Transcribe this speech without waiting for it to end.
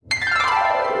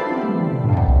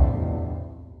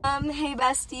Hey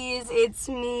besties, it's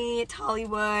me,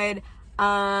 Tollywood.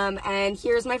 And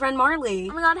here's my friend Marley.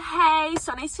 Oh my god, hey,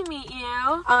 so nice to meet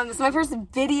you. This is my first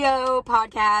video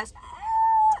podcast.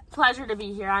 Pleasure to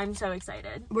be here. I'm so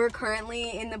excited. We're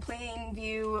currently in the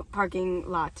Plainview parking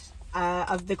lot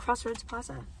of the Crossroads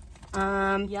Plaza.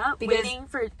 Waiting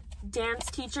for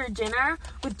dance teacher dinner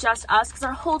with just us because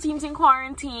our whole team's in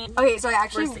quarantine. Okay, so I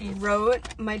actually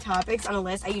wrote my topics on a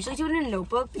list. I usually do it in a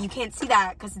notebook, but you can't see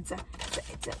that because it's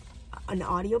an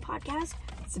audio podcast.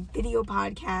 It's a video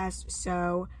podcast,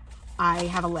 so I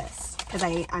have a list because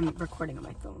I'm recording on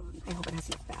my phone. I hope it has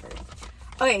enough battery.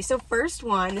 Okay, so first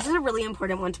one, this is a really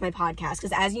important one to my podcast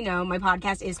because, as you know, my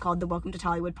podcast is called the Welcome to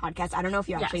Tollywood podcast. I don't know if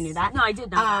you actually knew that. No, I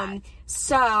did know that.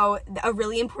 So a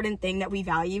really important thing that we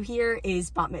value here is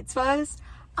bat mitzvahs.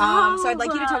 So I'd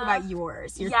like you to talk about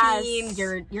yours, your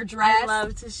theme, your dress. I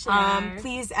love to share.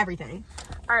 Please, everything.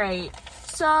 All right.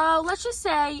 So let's just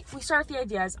say we start with the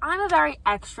ideas. I'm a very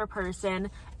extra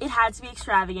person. It had to be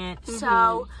extravagant. Mm-hmm.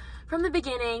 So from the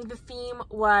beginning, the theme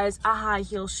was a high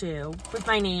heel shoe with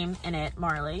my name in it,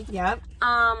 Marley. Yep.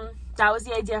 That was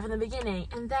the idea from the beginning.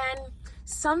 And then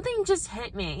something just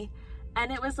hit me.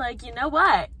 And it was like, you know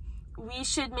what? We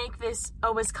should make this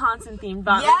a Wisconsin-themed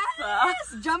bat mitzvah.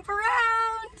 Yes! Jump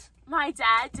around! My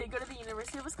dad did go to the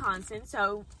University of Wisconsin,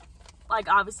 so,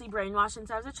 obviously brainwashed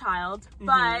since I was a child. Mm-hmm.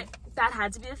 But that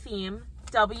had to be the theme.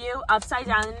 W, upside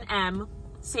down, and M.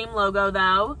 Same logo,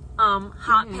 though.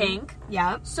 Hot pink.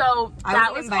 Yeah. So,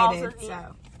 that was invited, also the...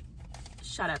 So.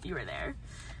 Shut up, you were there.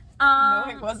 No,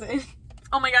 I wasn't.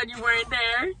 Oh my god, you weren't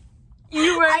there?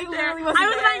 You weren't there. I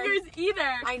wasn't not yours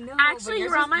either. I know. Actually, you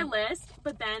were on my list,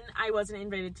 but then I wasn't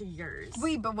invited to yours.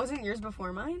 Wait, but wasn't yours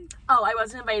before mine? Oh, I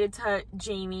wasn't invited to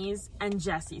Jamie's and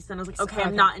Jesse's. Then I was like, okay,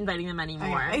 I'm not inviting them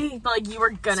anymore. Okay. But you were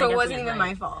gonna. So it wasn't even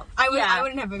my fault. I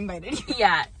wouldn't have invited you.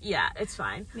 Yeah, it's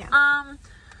fine. Yeah.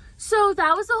 So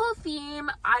that was the whole theme.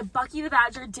 Bucky the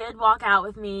Badger did walk out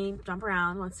with me, jump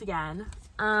around once again.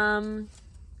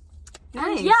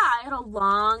 Nice. And I had a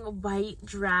long white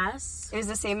dress. It was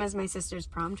the same as my sister's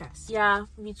prom dress. Yeah,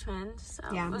 we twinned, so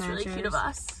yeah, it was really cute of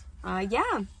us.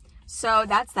 Yeah. So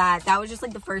that's that. That was just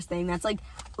the first thing. That's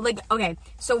okay.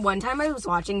 So one time I was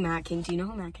watching Matt King. Do you know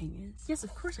who Matt King is? Yes,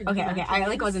 of course I know. Okay.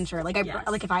 I wasn't sure. If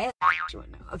I had, you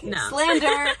wouldn't know. Okay. No.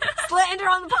 Slander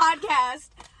on the podcast.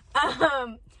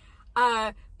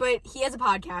 But he has a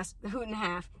podcast, The Hoot and a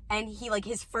Half, and he,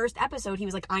 his first episode, he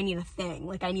was like, I need a thing.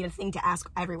 I need a thing to ask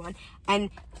everyone.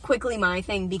 And quickly, my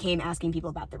thing became asking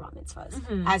people about their bat mitzvahs.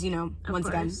 Mm-hmm. As you know, once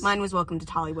again, mine was Welcome to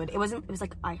Tollywood. It was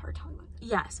I Heart Tollywood.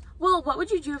 Yes. Well, what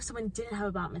would you do if someone didn't have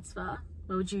a bat mitzvah?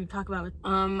 What would you talk about with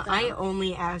I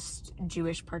only asked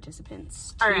Jewish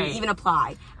participants to right. even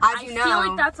apply. As you know, I feel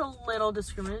like that's a little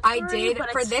discriminatory. I did,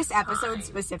 for this episode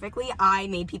specifically, I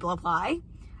made people apply. Mm-hmm.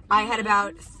 I had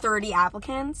about 30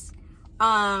 applicants.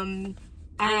 And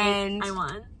I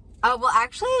won. Well,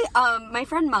 actually, my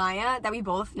friend Maya, that we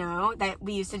both know, that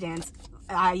we used to dance,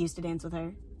 I used to dance with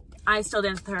her. I still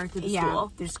dance with her through school. Yeah,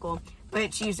 through school.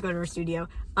 But she used to go to her studio.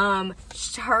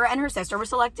 Her and her sister were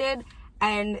selected,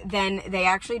 and then they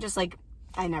actually just,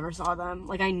 I never saw them.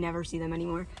 I never see them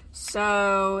anymore.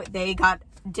 So they got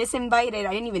disinvited.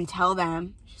 I didn't even tell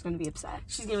them. She's gonna be upset.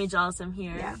 She's gonna be jealous I'm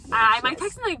here. Yeah. I might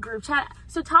text in a group chat.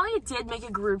 So Talia did make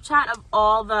a group chat of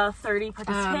all the 30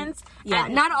 participants. Yeah,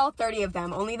 not all 30 of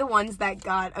them. Only the ones that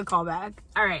got a callback.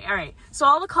 All right. So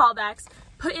all the callbacks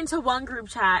put into one group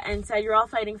chat and said, you're all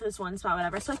fighting for this one spot,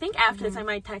 whatever. So I think after this, I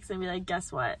might text and be like,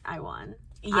 guess what? I won.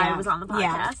 Yeah. I was on the podcast.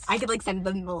 Yeah. I could, send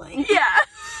them the link. Yeah.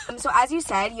 So as you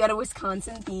said, you had a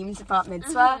Wisconsin-themed bat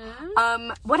mitzvah.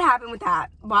 Mm-hmm. What happened with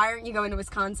that? Why aren't you going to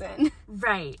Wisconsin?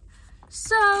 Right.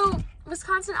 So,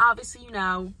 Wisconsin, obviously,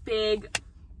 big,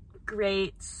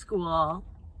 great school.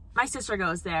 My sister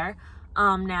goes there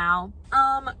now.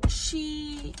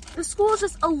 The school is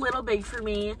just a little big for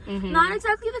me. Mm-hmm. Not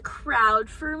exactly the crowd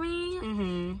for me.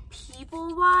 Mm-hmm.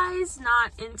 People-wise,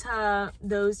 not into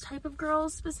those type of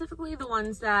girls specifically. The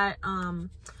ones that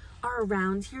are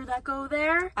around here that go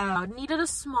there. Needed a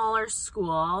smaller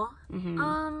school.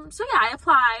 Mm-hmm. So yeah, I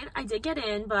applied. I did get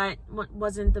in, but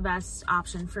wasn't the best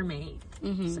option for me.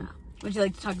 Mm-hmm. So, would you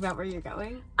like to talk about where you're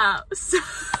going?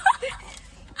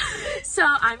 So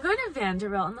I'm going to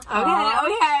Vanderbilt in the fall.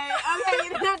 Okay. You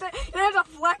didn't have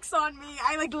to flex on me.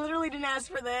 I literally didn't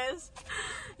ask for this.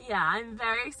 Yeah, I'm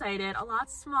very excited. A lot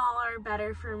smaller,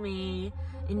 better for me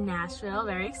in Nashville.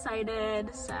 Very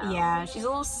excited. So yeah, she's a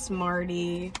little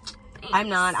smarty. Thanks. I'm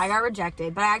not. I got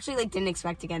rejected, but I actually like didn't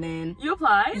expect to get in. You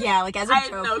applied? Yeah, like as a joke.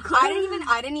 Had no clue.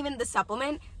 I didn't even the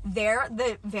supplement there.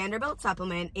 The Vanderbilt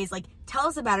supplement is like, tell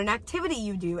us about an activity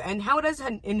you do and how it has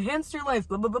enhanced your life.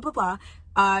 Blah blah blah blah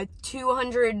blah.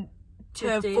 200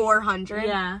 to 50.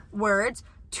 400 words.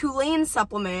 Tulane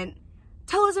supplement,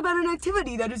 tell us about an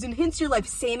activity that has enhanced your life.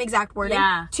 Same exact wording.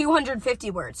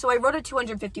 250 words. So I wrote a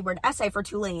 250-word essay for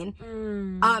Tulane.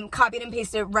 Copied and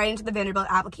pasted it right into the Vanderbilt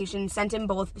application. Sent in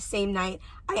both the same night.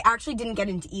 I actually didn't get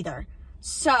into either.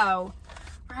 So,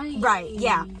 right,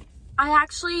 yeah. I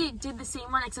actually did the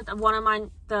same one, except that one of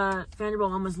mine, the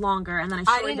Vanderbilt one, was longer, and then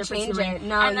I shortened it for Tulane.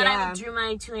 No, and then I withdrew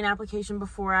my Tulane application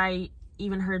before I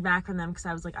even heard back from them, because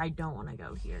I was like, I don't want to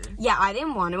go here. Yeah, I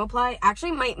didn't want to apply.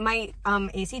 Actually, my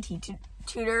ACT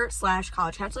tutor /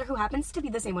 college counselor, who happens to be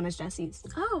the same one as Jesse's.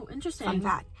 Oh, interesting. Fun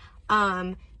fact.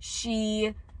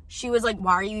 She was like,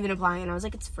 why are you even applying? And I was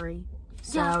like, it's free.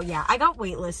 So I got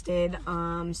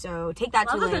waitlisted. So take that.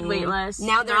 Love a good waitlist.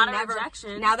 Now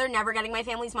they're never getting my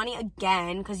family's money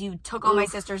again, because you took all my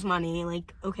sister's money.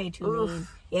 Like, okay, Tulane.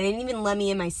 Yeah, they didn't even let me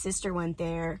in. My sister went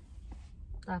there.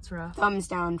 That's rough. Thumbs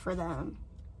down for them.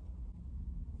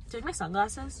 Do you have my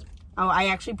sunglasses? Oh, I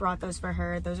actually brought those for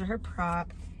her. Those are her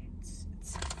prop.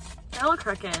 They look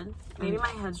crooked. Maybe my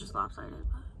head's just lopsided.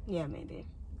 But... yeah, maybe.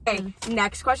 Okay,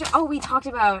 next question. Oh, we talked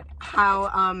about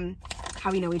how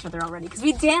we know each other already, because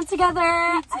we dance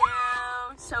together. We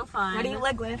do. So fun. How do you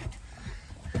leg lift?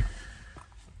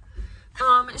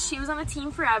 She was on the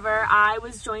team forever. I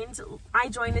joined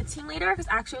the team later, because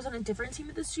actually I was on a different team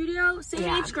at the studio. Same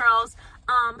age girls.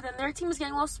 But then their team was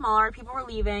getting a little smaller. People were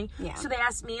leaving. Yeah. So they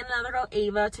asked me and another girl,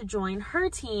 Ava, to join her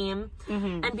team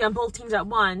and be on both teams at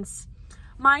once.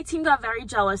 My team got very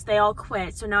jealous. They all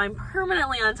quit. So now I'm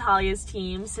permanently on Talia's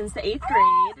team since the 8th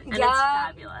grade. And it's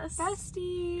fabulous.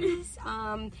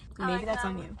 Besties. Maybe that's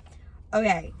on you.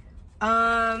 Okay.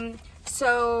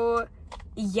 So...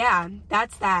 yeah,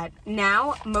 that's that.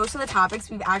 Now, most of the topics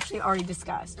we've actually already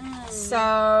discussed.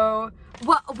 So,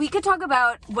 well, we could talk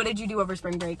about what did you do over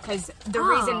spring break, because the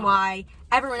reason why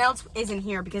everyone else isn't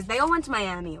here, because they all went to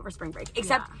Miami over spring break,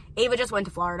 except Ava just went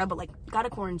to Florida, but, like, got a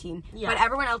quarantine. Yeah. But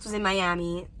everyone else was in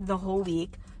Miami the whole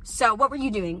week. So, what were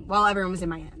you doing while everyone was in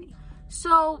Miami?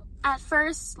 So, at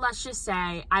first, let's just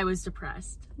say I was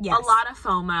depressed. Yes. A lot of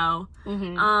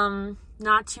FOMO.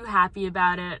 Not too happy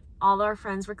about it. All our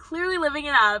friends were clearly living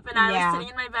it up, and I was sitting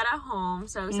in my bed at home,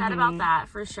 so sad about that,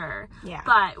 for sure. Yeah.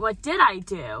 But what did I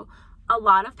do? A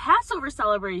lot of Passover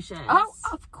celebrations. Oh,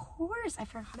 of course. I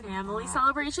forgot about Family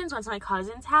celebrations. Went to my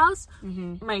cousin's house.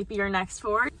 Might be your next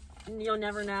fort. You'll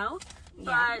never know.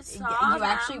 Yeah. But you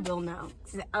actually will know.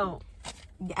 Oh.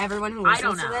 Everyone who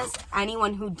listens to this,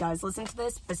 anyone who does listen to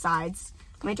this, besides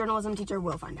my journalism teacher,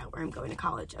 will find out where I'm going to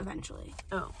college eventually.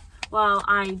 Oh. Well,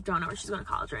 I don't know where she's going to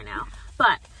college right now.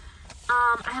 But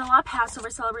I had a lot of Passover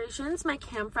celebrations. My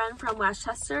camp friend from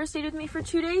Westchester stayed with me for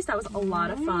 2 days. That was a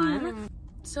lot of fun.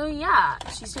 So, yeah,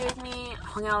 she stayed with me,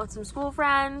 hung out with some school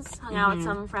friends, hung out with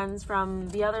some friends from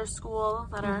the other school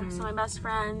that are some of my best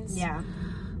friends.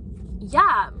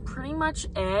 Yeah, pretty much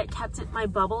it. Kept my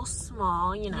bubble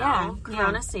small, you know.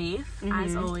 Corona safe,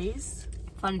 as always.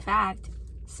 Fun fact,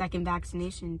 second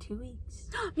vaccination, 2 weeks.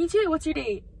 Me too. What's your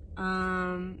date?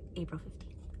 April 15th.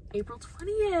 April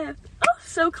 20th. Oh,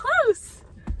 so close.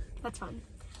 That's fun.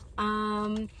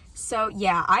 So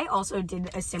yeah, I also did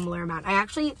a similar amount.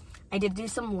 I did do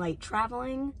some light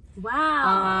traveling.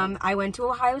 Wow. I went to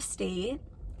Ohio State.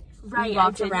 Right. We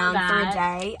walked around for a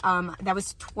day. That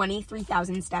was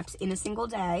 23,000 steps in a single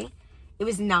day. It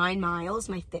was 9 miles.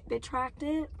 My Fitbit tracked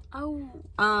it. Oh.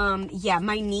 Yeah,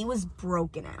 my knee was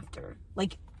broken after.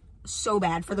 Like, so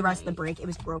bad for the rest of the break. It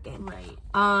was broken. Right.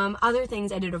 Other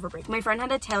things I did over break. My friend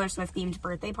had a Taylor Swift themed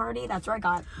birthday party. That's where I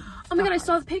got. Oh my god, I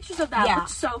saw the pictures of that. Yeah. It looked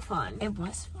so fun. It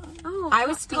was fun. Oh,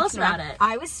 tell us about it.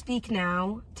 I was Speak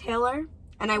Now Taylor,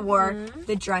 and I wore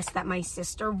the dress that my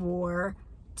sister wore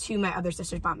to my other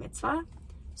sister's bat mitzvah.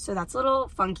 So that's a little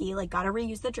funky. Like, gotta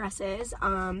reuse the dresses.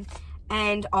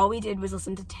 And all we did was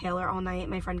listen to Taylor all night.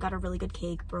 My friend got a really good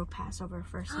cake. Broke Passover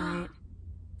first night.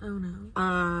 Oh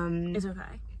no. It's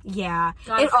okay. Yeah.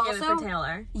 God forgive it for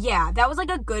Taylor. Yeah, that was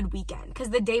like a good weekend. Because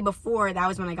the day before, that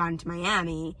was when I got into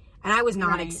Miami. And I was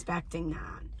not expecting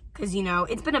that. Because, you know,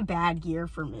 it's been a bad year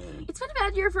for me. It's been a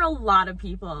bad year for a lot of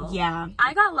people. Yeah.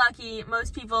 I got lucky.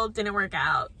 Most people didn't work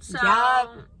out. So.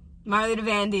 Yep. Marley to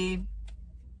Vandy.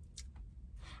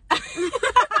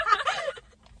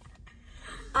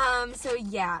 So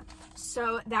yeah.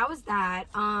 So that was that.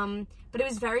 But it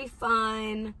was very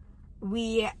fun.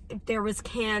 There was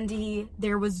candy,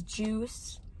 there was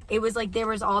juice. It was like there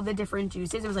was all the different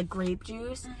juices. It was like grape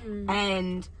juice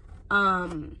and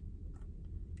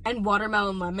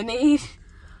watermelon lemonade.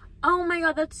 Oh my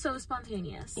god, that's so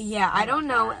spontaneous. Yeah, I don't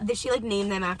know. She like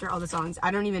named them after all the songs.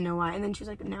 I don't even know why. And then she was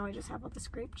like, now I just have all this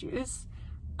grape juice.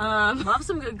 Love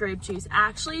some good grape juice.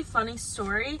 Actually, funny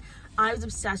story. I was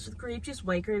obsessed with grape juice,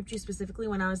 white grape juice specifically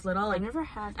when I was little. Like, I never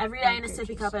had every day in a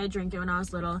sippy cup. I would drink it when I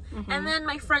was little. Mm-hmm. And then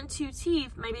my front 2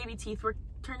 teeth, my baby teeth, were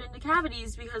turned into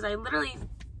cavities because I literally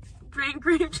drank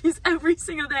grape juice every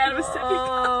single day out of a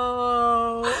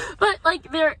sippy cup. But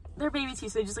like they're baby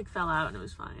teeth, so they just like fell out and it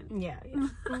was fine. Yeah.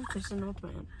 There's an old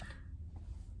man.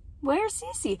 Where's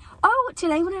Cece? Oh,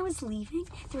 today when I was leaving,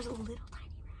 there was a little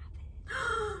tiny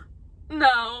rabbit.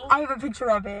 No. I have a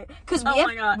picture of it.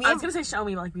 My god. I was gonna say show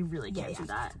me, but like we really can't do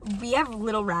that. We have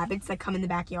little rabbits that come in the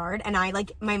backyard, and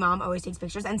my mom always takes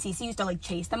pictures, and Cece used to like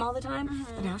chase them all the time,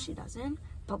 but now she doesn't.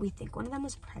 But we think one of them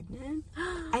was pregnant,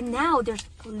 and now there's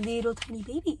little tiny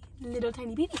baby.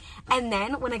 And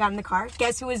then when I got in the car,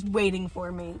 guess who was waiting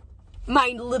for me?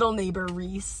 My little neighbor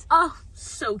Reese. Oh,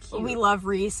 so cute. We love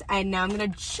Reese, and now I'm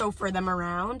gonna chauffeur them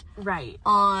around. Right.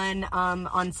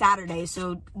 On Saturday,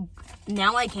 so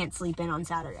now I can't sleep in on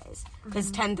Saturdays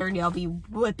because 10:30 I'll be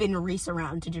whipping Reese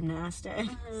around to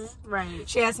gymnastics. Right.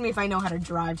 She asked me if I know how to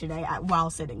drive today while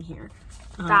sitting here.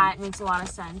 That makes a lot of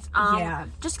sense. Yeah.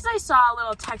 Just because I saw a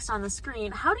little text on the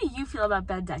screen, how do you feel about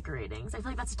bed decoratings? I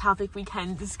feel like that's a topic we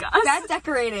can discuss. Bed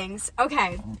decoratings.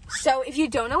 Okay. So if you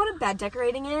don't know what a bed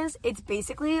decorating is, it's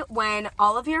basically when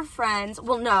all of your friends,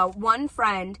 one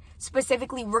friend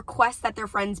specifically requests that their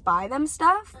friends buy them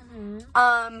stuff.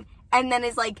 And then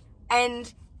is like,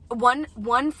 and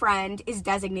one friend is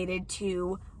designated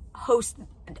to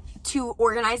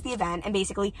organize the event, and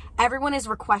basically everyone is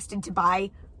requested to buy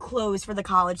clothes for the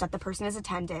college that the person is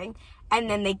attending,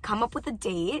 and then they come up with a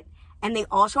date, and they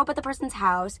all show up at the person's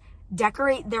house,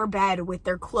 decorate their bed with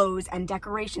their clothes and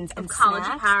decorations and college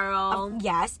snacks, apparel.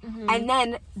 Yes. And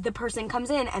then the person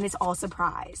comes in and it's all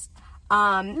surprised.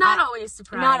 Not always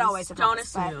surprised. Not always surprised. Don't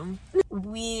assume.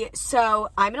 We're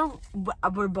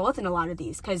both in a lot of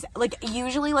these because like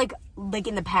usually like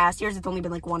in the past years it's only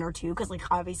been like 1 or 2 because like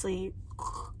obviously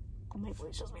my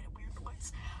voice just made a weird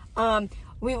noise.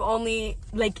 We've only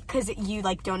like because you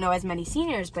like don't know as many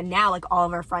seniors, but now like all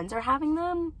of our friends are having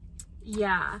them.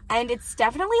 Yeah. And it's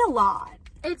definitely a lot.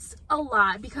 It's a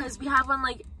lot because we have one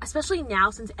like, especially now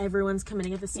since everyone's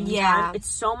committing at the same time. It's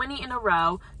so many in a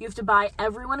row. You have to buy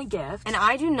everyone a gift. And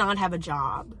I do not have a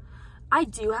job. I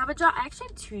do have a job. I actually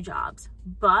have 2 jobs,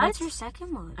 but what's your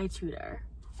second one? I tutor.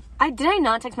 Did I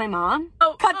not text my mom?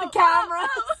 Cut the cameras.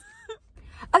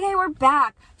 Okay, we're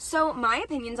back. So my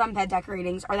opinions on bed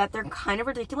decoratings are that they're kind of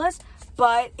ridiculous,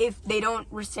 but if they don't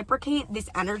reciprocate this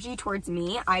energy towards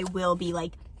me, I will be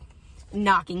like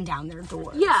knocking down their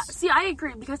doors. Yeah, see, I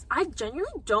agree because I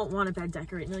genuinely don't want a bed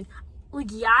decorating. Like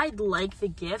yeah, I'd like the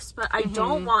gifts, but I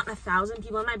don't want 1,000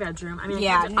 people in my bedroom. I mean,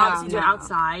 I can obviously do it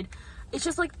outside. It's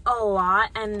just like a lot,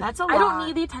 and that's a lot. I don't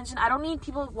need the attention. I don't need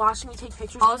people watching me take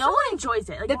pictures. Also, no one enjoys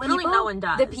it. Like literally, no one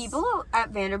does. The people at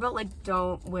Vanderbilt like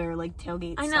don't wear like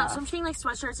tailgate. I know. Stuff. So I'm seeing like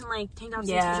sweatshirts and like tank tops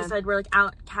and t-shirts I'd wear like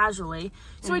out casually.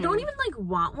 So I don't even like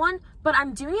want one, but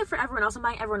I'm doing it for everyone else. I'm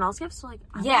buying everyone else gifts. So like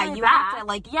you have to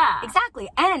like exactly.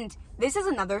 And this is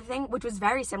another thing which was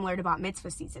very similar to bat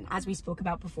mitzvah season, as we spoke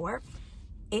about before.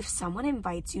 If someone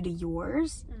invites you to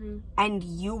yours and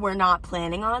you were not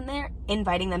planning on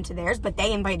inviting them to theirs, but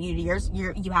they invite you to yours,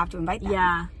 you have to invite them.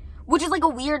 Yeah. Which is like a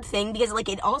weird thing because like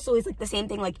it also is like the same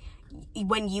thing like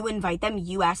when you invite them,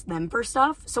 you ask them for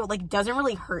stuff. So it like doesn't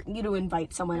really hurt you to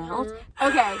invite someone else.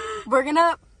 Okay, we're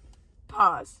gonna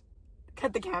pause.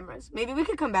 Cut the cameras. Maybe we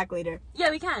could come back later. Yeah,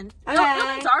 we can. Okay.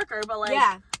 Not darker, but like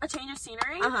a change of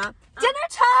scenery. Dinner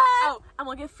time! Oh, and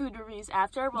we'll get food reviews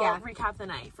after. We'll recap the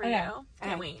night for you.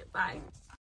 Can't wait. Bye.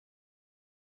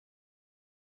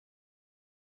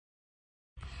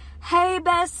 Hey,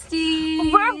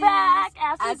 besties! We're back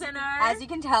after dinner. As you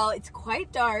can tell, it's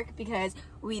quite dark because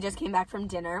we just came back from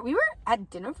dinner. We were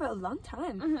at dinner for a long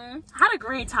time. Had a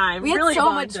great time. We really had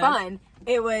so much fun.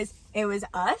 It was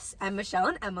us and Michelle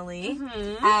and Emily.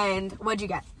 And what'd you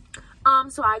get?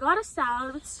 So I got a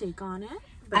salad with steak on it.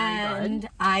 Very good.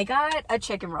 I got a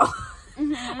chicken roll.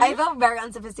 I felt very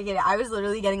unsophisticated. I was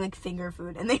literally getting like finger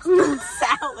food and they were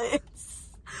salads.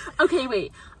 Okay,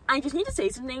 wait. I just need to say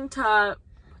something to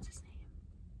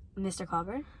Mr.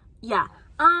 Culver? Yeah.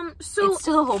 So it's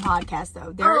to the whole podcast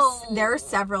though. There are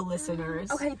several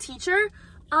listeners. Okay, teacher.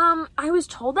 I was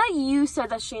told that you said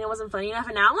that Shayna wasn't funny enough,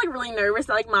 and now I'm like really nervous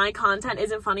that like my content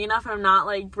isn't funny enough, and I'm not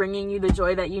like bringing you the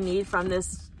joy that you need from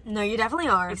this. No, you definitely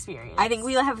are. Experience. I think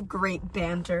we have great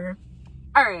banter.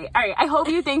 All right. I hope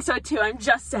you think so too. I'm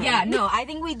just saying. Yeah, no, I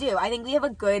think we do. I think we have a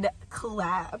good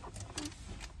collab.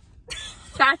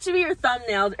 That should be your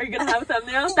thumbnail. Are you gonna have a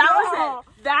thumbnail?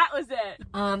 That was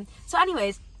it. So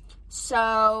anyways,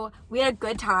 So we had a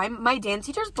good time. My dance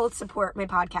teachers both support my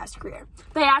podcast career.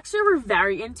 They actually were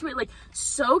very into it, like,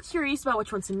 so curious about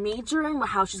which one's to major in,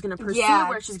 how she's going to pursue,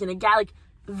 where she's going to get, like,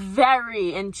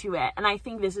 very into it. And I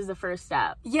think this is the first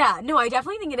step. Yeah, no, I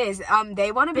definitely think it is.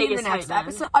 They want to be in the next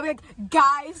episode. I'll be like,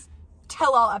 guys,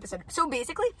 tell all episode. So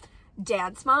basically,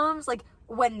 Dance Moms, like,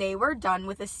 when they were done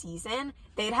with a season,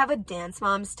 they'd have a Dance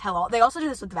Moms tell all. They also do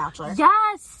this with The Bachelor.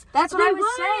 Yes! That's what I was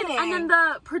saying. And then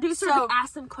the producer would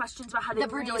ask them questions about how they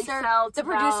really felt. The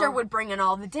producer would bring in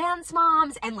all the Dance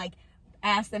Moms and, like,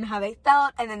 ask them how they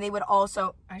felt. And then they would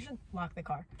also... I should lock the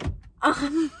car.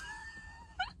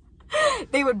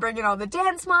 They would bring in all the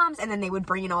Dance Moms, and then they would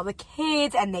bring in all the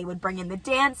kids, and they would bring in the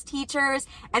dance teachers,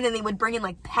 and then they would bring in,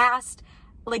 like, past...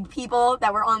 like, people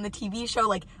that were on the TV show,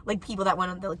 like people that went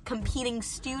on the, like, competing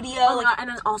studio. Oh, like, God. And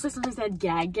then also sometimes they had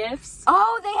gag gifts.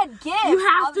 Oh, they had gifts. You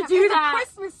have to do that.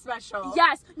 It's a Christmas special.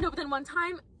 Yes. No, but then one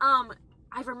time,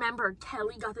 I remember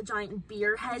Kelly got the giant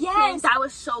beer head thing. Yes. That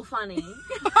was so funny.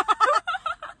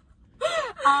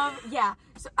 Yeah.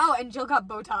 So, and Jill got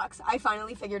Botox. I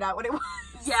finally figured out what it was.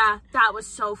 Yeah, that was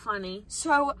so funny.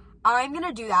 So, I'm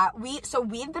gonna do that. We've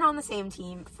been on the same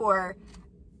team for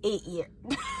 8 years.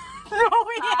 No,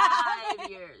 we haven't. 5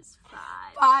 years.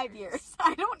 5 years.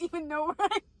 I don't even know where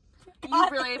You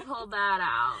really pulled that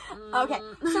out. Okay.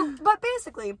 So, but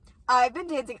basically, I've been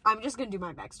dancing. I'm just gonna do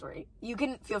my backstory. You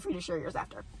can feel free to share yours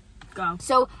after. Go.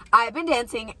 So, I've been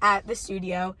dancing at the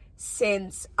studio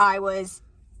since I was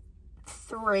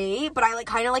 3, but I, like,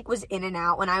 kind of, like, was in and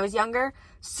out when I was younger.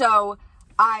 So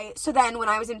then when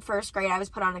I was in first grade, I was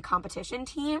put on a competition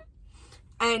team.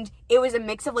 And it was a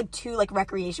mix of, like, 2, like,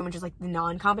 recreation, which is, like, the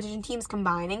non-competition teams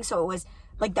combining. So it was,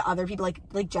 like, the other people,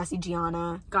 like Jessie,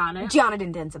 Gianna. Got it. Gianna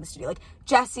didn't dance at the studio. Like,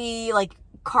 Jessie, like,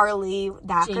 Carly,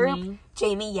 that group.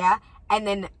 Jamie, yeah. And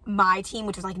then my team,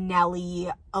 which was, like, Nelly,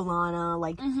 Alana,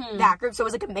 like, that group. So it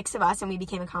was, like, a mix of us, and we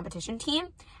became a competition team.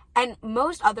 And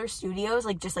most other studios,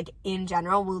 like, just, like, in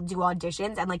general, will do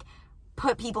auditions and, like,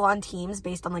 put people on teams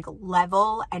based on, like,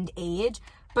 level and age.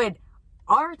 But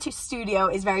our studio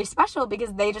is very special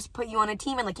because they just put you on a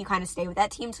team and, like, you kind of stay with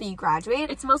that team till you graduate.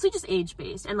 It's mostly just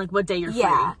age-based and, like, what day you're free.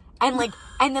 And, like,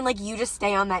 and then, like, you just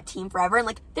stay on that team forever. And,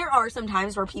 like, there are some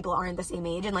times where people aren't the same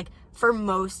age. And, like, for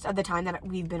most of the time that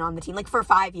we've been on the team, like, for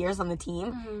 5 years on the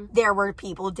team, there were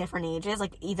people different ages,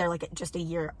 like, either, like, just a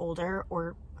year older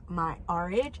or our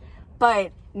age.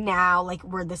 But now, like,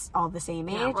 we're all the same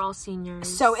age. Yeah, we're all seniors.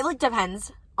 So it, like,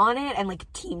 depends on it and,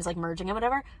 like, teams, like, merging and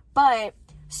whatever. But,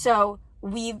 so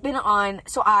in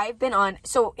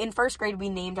first grade, we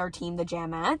named our team the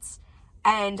Jamettes.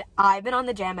 And I've been on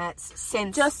the Jamettes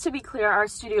since... Just to be clear, our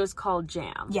studio is called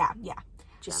Jam. Yeah.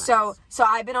 Jamettes. So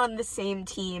I've been on the same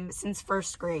team since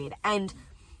first grade. And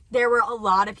there were a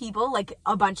lot of people, like,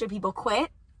 a bunch of people quit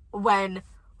when,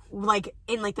 like,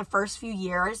 in, like, the first few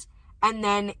years. And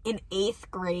then in 8th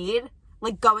grade,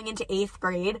 like, going into 8th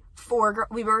grade,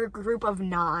 we were a group of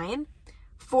 9.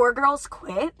 4 girls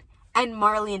quit. And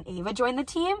Marley and Ava joined the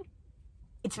team.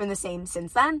 It's been the same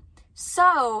since then.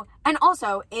 So, and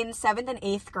also, in 7th and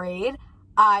 8th grade,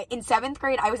 in 7th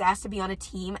grade, I was asked to be on a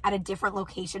team at a different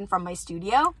location from my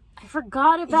studio. I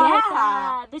forgot about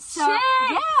that. The Chicks!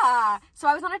 Yeah! So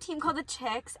I was on a team called the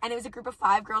Chicks, and it was a group of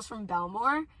 5 girls from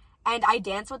Belmore, and I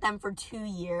danced with them for 2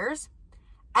 years.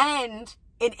 And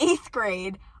in 8th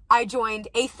grade, I joined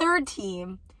a 3rd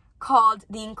team called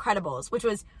the Incredibles, which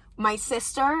was my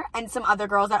sister and some other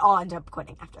girls that all ended up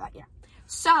quitting after that year.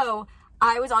 So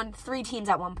I was on 3 teams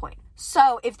at one point.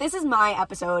 So if this is my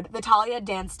episode, the Talia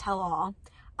Dance Tell All,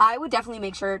 I would definitely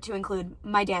make sure to include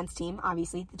my dance team,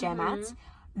 obviously, the Jamettes,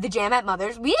 the Jamette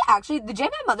mothers. The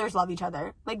Jamette mothers love each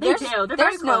other. Like, They do. They're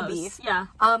there's no close. beef. Yeah.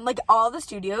 Like, all the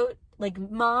studio, like,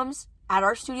 moms at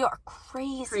our studio are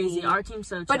crazy. Our team's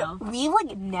so chill. But we,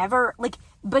 like, never, like,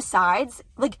 besides,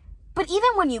 like, but even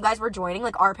when you guys were joining,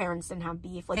 like, our parents didn't have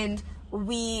beef. Like, and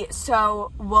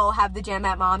we'll have the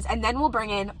Jamette moms, and then we'll bring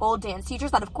in old dance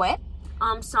teachers that have quit.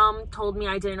 Some told me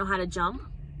I didn't know how to jump.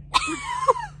 You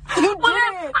did.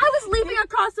 I was leaping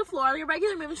across the floor like a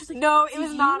regular movie. She's like, no, it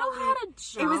was not. Do you know how to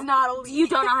jump? It was not a leap. You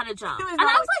don't know how to jump. And I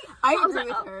was like, I agree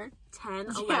with her. 10,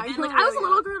 11. Yeah, like, I was a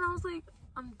little girl and I was like,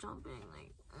 I'm jumping.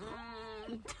 Like,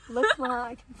 Look, Mom,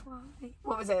 I can fly.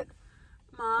 What was it?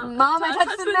 Mom, I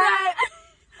touched the net.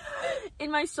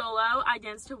 In my solo, I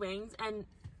danced to Wings, and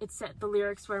it said the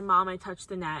lyrics were "Mom, I touched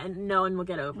the net," and no one will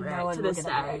get over it to this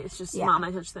day. It's just "Mom,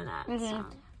 I touched the net." Mm-hmm.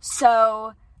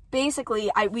 So basically,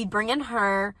 we'd bring in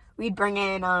her. We'd bring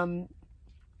in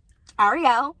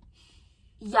Ariel.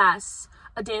 Yes,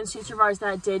 a dance teacher of ours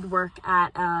that did work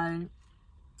at an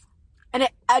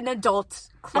adult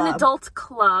club. An adult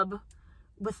club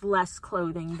with less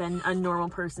clothing than a normal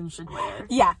person should wear.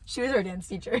 Yeah, she was our dance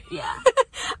teacher. Yeah.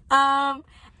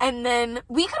 And then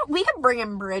we could bring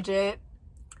in Bridget.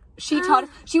 She taught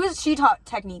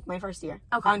technique my first year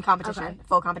on competition,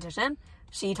 full competition.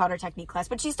 She taught her technique class,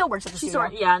 but she still works at the studio.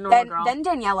 Normal girl. Then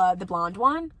Daniela, the blonde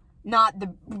one, but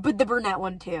the brunette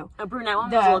one too. A brunette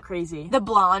one was a little crazy. The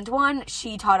blonde one,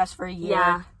 she taught us for a year.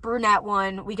 Yeah. Brunette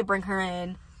one, we could bring her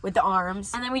in with the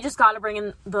arms. And then we just got to bring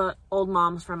in the old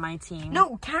moms from my team.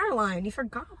 No, Caroline, you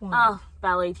forgot one. Oh,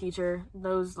 ballet teacher.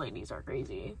 Those ladies are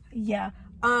crazy. Yeah.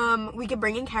 We could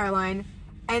bring in Caroline,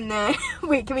 and then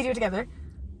wait, can we do it together?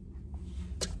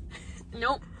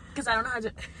 Nope, because I don't know how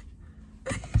to.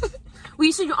 We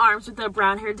used to do arms with the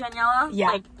brown-haired Daniela. Yeah.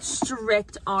 Like,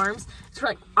 strict arms. For,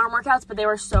 like, arm workouts, but they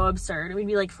were so absurd. We'd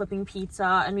be, like, flipping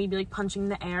pizza, and we'd be, like, punching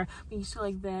the air. We used to,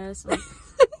 like, this. Like,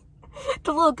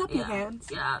 the little guppy hands.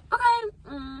 Yeah.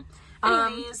 Okay.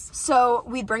 Anyways. So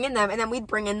we'd bring in them, and then we'd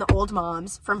bring in the old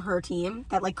moms from her team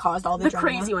that, like, caused all the drama.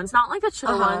 Crazy ones. Not, like, the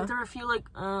chill ones. There were a few, like,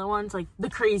 ones, like, the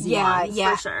crazy ones.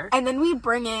 Yeah, for sure. And then we'd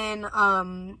bring in,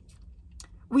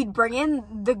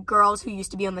 the girls who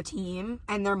used to be on the team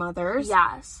and their mothers.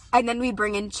 Yes. And then we'd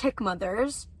bring in chick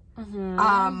mothers.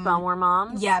 Mm-hmm. Belmore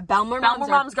moms. Yeah, Belmore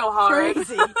moms go hard.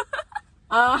 Crazy.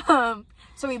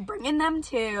 So we bring in them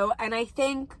too, and I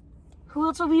think, who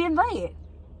else will we invite?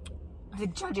 The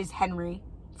judges, Henry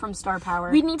from Star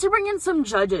Power. We need to bring in some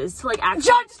judges to, like, actually...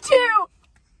 Judge too!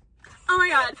 Oh my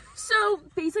god. So,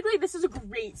 basically, this is a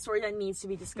great story that needs to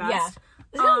be discussed. Yeah.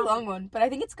 This is a long one, but I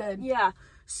think it's good. Yeah.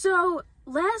 So,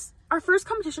 our first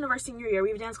competition of our senior year, we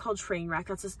have a dance called Trainwreck.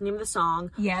 That's the name of the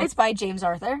song. Yeah, it's by James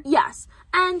Arthur. Yes.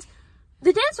 And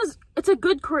the dance it's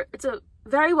a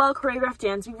very well choreographed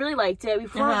dance. We really liked it. We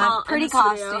performed well. Pretty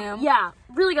costume. Yeah,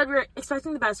 really good. We were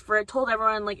expecting the best for it. Told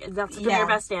everyone, like, that's gonna be our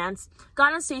best dance.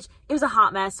 Got on stage. It was a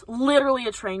hot mess. Literally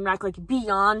a train wreck, like,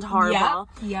 beyond horrible.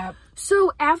 Yep.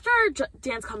 So after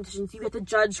dance competitions, you get the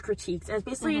judge critiques. And it's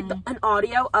basically an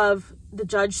audio of the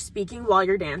judge speaking while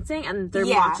you're dancing. And they're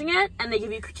watching it. And they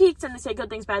give you critiques. And they say good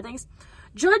things, bad things.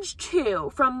 Judge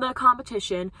 2 from the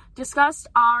competition discussed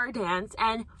our dance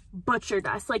and butchered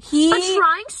us. Like, but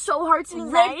trying so hard to be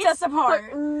ripped us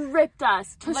apart. Ripped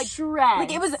us to shreds.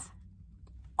 Like, it was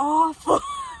awful.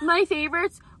 My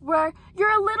favorites were,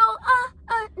 you're a little,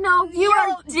 no, you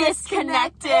are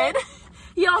disconnected.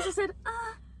 He also said,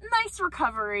 nice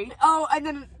recovery. Oh, and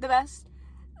then the best.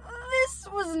 This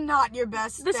was not your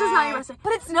best This was not your best day.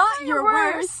 But it's not your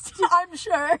worst, I'm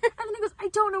sure. And then he goes, I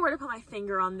don't know where to put my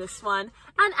finger on this one.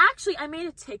 And actually, I made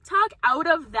a TikTok out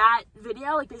of that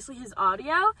video, like, basically his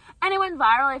audio, and it went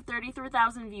viral. I have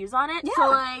 33,000 views on it. Yeah.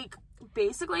 So, like,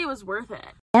 basically, it was worth it.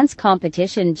 Dance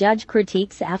competition judge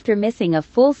critiques after missing a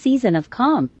full season of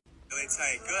comp. Really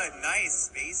tight. Good.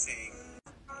 Nice spacing.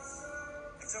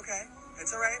 It's okay.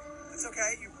 It's all right. It's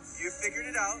okay. You figured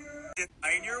it out.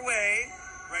 Find your way.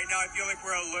 Right now, I feel like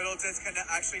we're a little disconnected.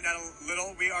 Actually, not a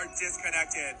little. We are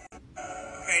disconnected.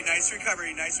 Okay, nice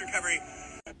recovery. Nice recovery.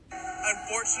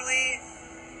 Unfortunately,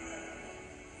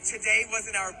 today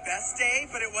wasn't our best day,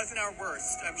 but it wasn't our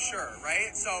worst, I'm sure,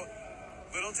 right? So,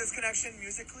 little disconnection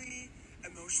musically,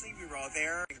 emotionally, we were all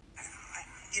there.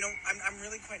 I'm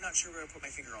really quite not sure where to put my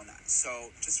finger on that. So,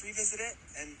 just revisit it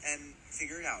and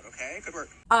figure it out, okay? Good work.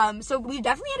 So we've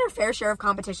definitely had our fair share of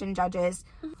competition judges,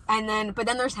 but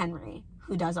then there's Henry,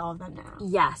 who does all of them now.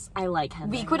 Yes, I like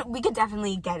Henry. We could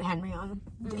definitely get Henry on.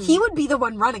 He would be the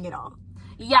one running it all.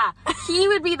 Yeah, he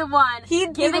would be the one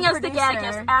giving us the producer. gag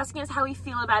gifts, asking us how we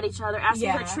feel about each other, asking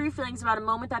our true feelings about a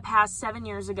moment that passed 7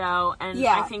 years ago, and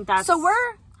I think that's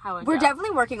we're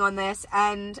definitely working on this,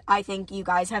 and I think you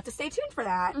guys have to stay tuned for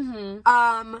that.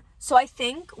 So I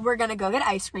think we're gonna go get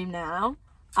ice cream now.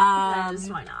 Because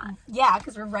why not? Yeah,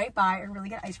 because we're right by a really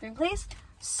good ice cream place.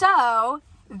 So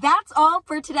that's all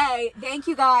for today. Thank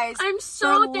you guys. I'm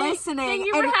so for listening. Thank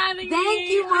you for having me. Thank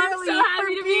you, Marley, I'm so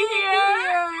happy to be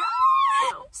here.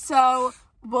 So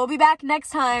we'll be back next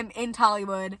time in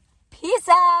Tollywood. Peace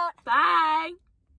out. Bye.